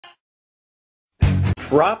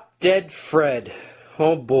Drop Dead Fred.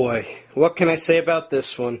 Oh boy, what can I say about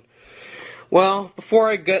this one? Well, before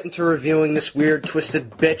I get into reviewing this weird,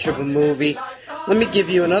 twisted bitch of a movie, let me give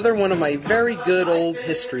you another one of my very good old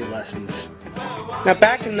history lessons. Now,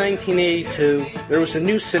 back in 1982, there was a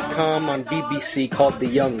new sitcom on BBC called The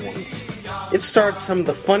Young Ones. It starred some of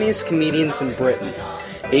the funniest comedians in Britain.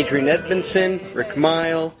 Adrian Edmondson, Rik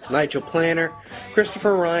Mayall, Nigel Planner,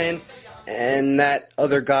 Christopher Ryan, and that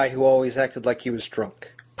other guy who always acted like he was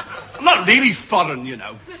drunk. I'm not really foreign, you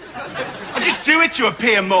know. I just do it to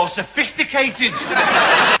appear more sophisticated.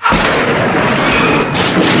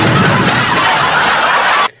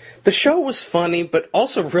 The show was funny, but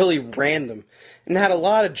also really random, and had a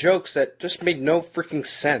lot of jokes that just made no freaking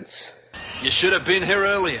sense. You should have been here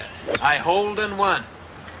earlier. I hold and won.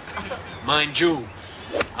 Mind you,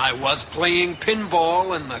 I was playing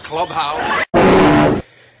pinball in the clubhouse.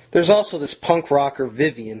 There's also this punk rocker,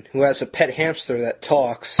 Vivian, who has a pet hamster that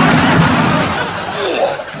talks. Oh,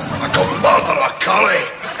 I got murder a curry.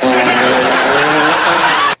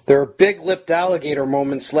 There are big-lipped alligator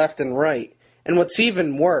moments left and right. And what's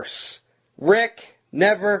even worse, Rick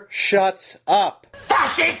never shuts up.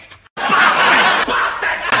 Fascist! Bastard!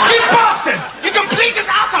 Bastard! You bastard! You complete and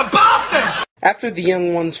utter bastard! After The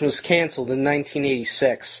Young Ones was cancelled in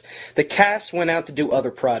 1986, the cast went out to do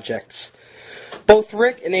other projects. Both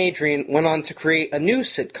Rick and Adrian went on to create a new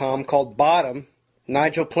sitcom called Bottom.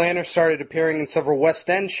 Nigel Planner started appearing in several West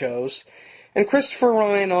End shows, and Christopher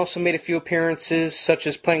Ryan also made a few appearances, such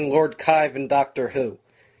as playing Lord Kive in Doctor Who.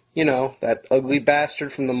 You know, that ugly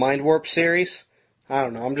bastard from the Mind Warp series? I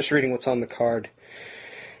don't know, I'm just reading what's on the card.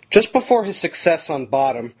 Just before his success on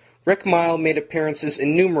Bottom, Rik Mayall made appearances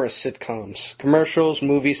in numerous sitcoms, commercials,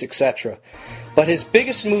 movies, etc. But his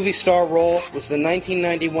biggest movie star role was the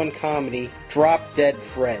 1991 comedy Drop Dead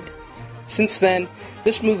Fred. Since then,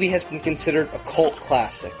 this movie has been considered a cult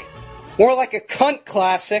classic. More like a cunt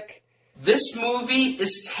classic. This movie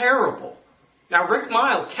is terrible. Now, Rik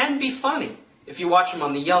Mayall can be funny. If you watch him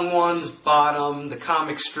on The Young Ones, Bottom, the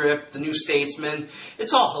comic strip, The New Statesman,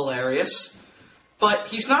 it's all hilarious. But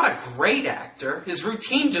he's not a great actor. His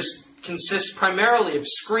routine just consists primarily of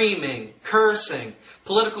screaming, cursing,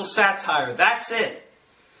 political satire. That's it.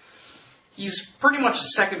 He's pretty much a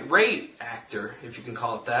second-rate actor, if you can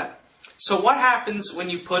call it that. So what happens when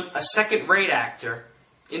you put a second-rate actor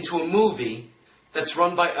into a movie that's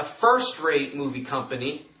run by a first-rate movie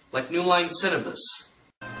company like New Line Cinemas?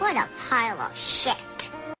 What a pile of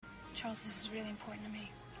shit. Charles, this is really important to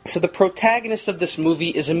me. So the protagonist of this movie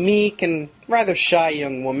is a meek and rather shy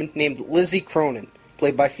young woman named Lizzie Cronin,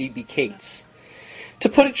 played by Phoebe Cates. To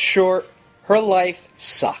put it short, her life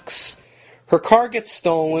sucks. Her car gets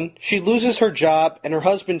stolen, she loses her job, and her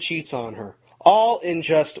husband cheats on her. All in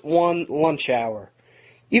just one lunch hour.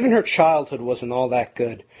 Even her childhood wasn't all that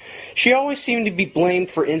good. She always seemed to be blamed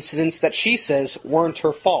for incidents that she says weren't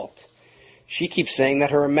her fault. She keeps saying that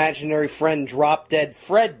her imaginary friend Drop Dead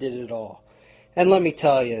Fred did it all. And let me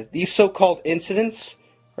tell you, these so-called incidents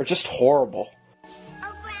are just horrible.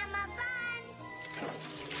 Oh, Grandma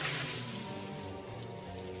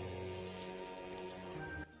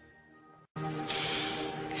Bun.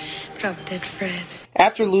 Drop Dead Fred.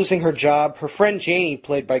 After losing her job, her friend Janie,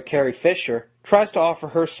 played by Carrie Fisher, tries to offer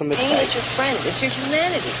her some Pain advice. is your friend. It's your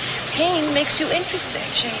humanity. Pain makes you interesting,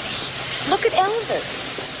 Janie. Look at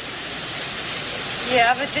Elvis.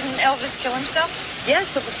 Yeah, but didn't Elvis kill himself?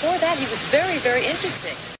 Yes, but before that, he was very, very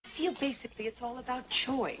interesting. I feel basically it's all about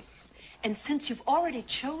choice. And since you've already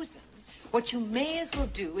chosen, what you may as well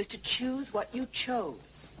do is to choose what you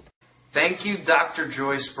chose. Thank you, Dr.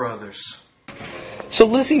 Joyce Brothers. So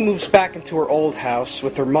Lizzie moves back into her old house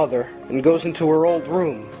with her mother and goes into her old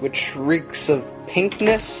room, which reeks of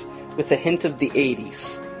pinkness with a hint of the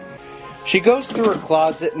 80s. She goes through her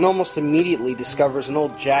closet and almost immediately discovers an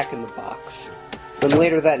old Jack-in-the-Box. Then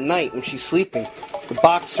later that night, when she's sleeping, the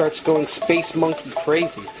box starts going space monkey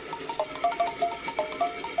crazy.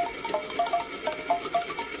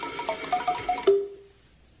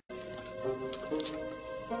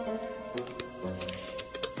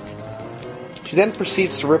 She then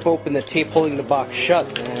proceeds to rip open the tape holding the box shut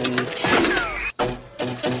and...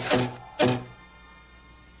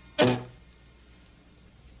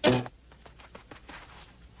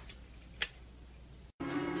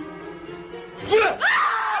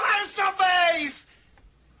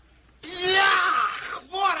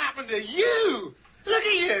 To you! Look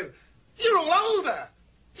at you! You're all older!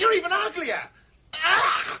 You're even uglier!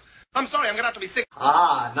 Ugh! I'm sorry, I'm gonna have to be sick.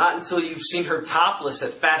 Ah, not until you've seen her topless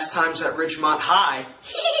at Fast Times at Ridgemont High.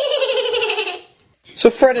 So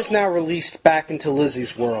Fred is now released back into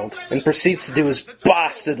Lizzie's world, and proceeds to do his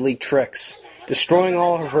bastardly tricks, destroying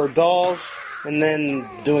all of her dolls, and then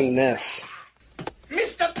doing this.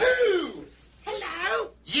 Mr. Pooh!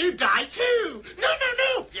 Hello? You die too! No,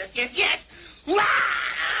 no, no! Yes, yes, yes! Wah!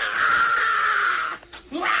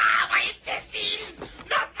 Wah! My intestines!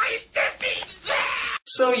 Not my intestines!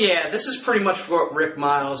 So yeah, this is pretty much what Rik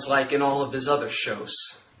Mayall's like in all of his other shows.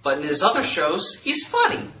 But in his other shows, he's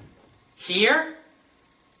funny. Here,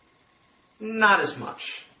 not as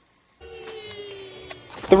much.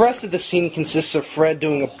 The rest of the scene consists of Fred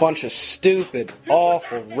doing a bunch of stupid,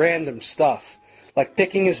 awful, random stuff. Like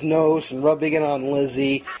picking his nose and rubbing it on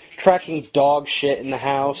Lizzie, tracking dog shit in the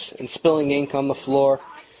house, and spilling ink on the floor.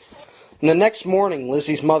 And the next morning,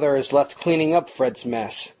 Lizzie's mother is left cleaning up Fred's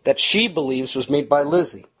mess, that she believes was made by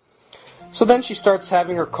Lizzie. So then she starts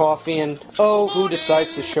having her coffee, and oh, who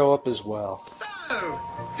decides to show up as well? So,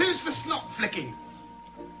 who's for snot flicking?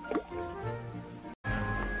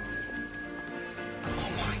 Oh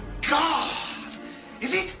my God!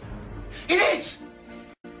 Is it? It is!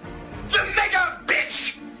 The mega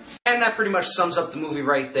bitch! And that pretty much sums up the movie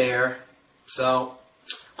right there. So,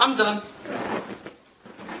 I'm done.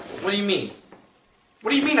 What do you mean?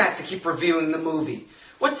 What do you mean I have to keep reviewing the movie?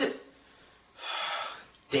 What did...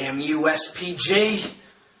 Damn you, SPG!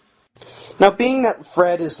 Now, being that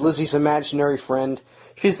Fred is Lizzie's imaginary friend,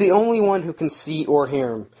 she's the only one who can see or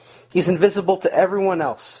hear him. He's invisible to everyone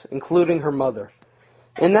else, including her mother.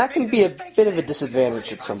 And that can be a bit of a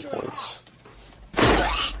disadvantage at some points.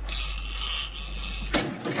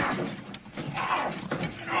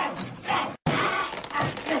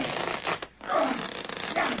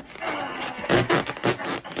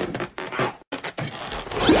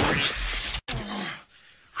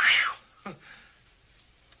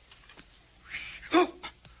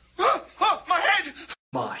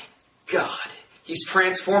 My God, he's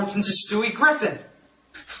transformed into Stewie Griffin.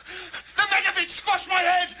 The mega bitch squashed my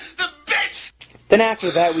head! The bitch! Then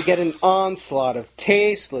after that, we get an onslaught of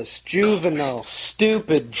tasteless, juvenile,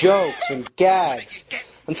 stupid jokes and gags,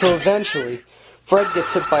 until eventually, Fred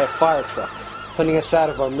gets hit by a fire truck, putting us out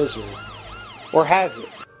of our misery. Or has it?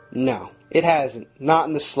 No, it hasn't, not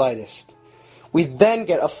in the slightest. We then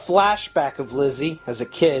get a flashback of Lizzie, as a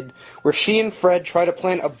kid, where she and Fred try to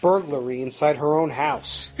plan a burglary inside her own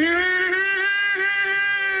house.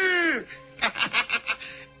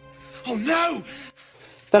 Oh no!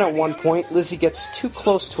 Then at one point, Lizzie gets too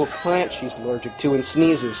close to a plant she's allergic to and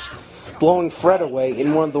sneezes, blowing Fred away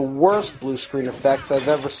in one of the worst blue screen effects I've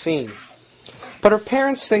ever seen. But her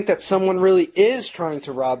parents think that someone really is trying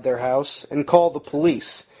to rob their house and call the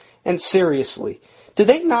police. And seriously, do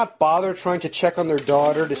they not bother trying to check on their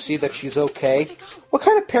daughter to see that she's okay? What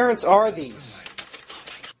kind of parents are these?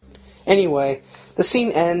 Anyway, the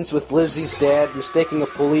scene ends with Lizzie's dad mistaking a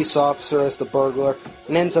police officer as the burglar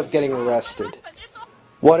and ends up getting arrested.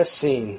 What a scene.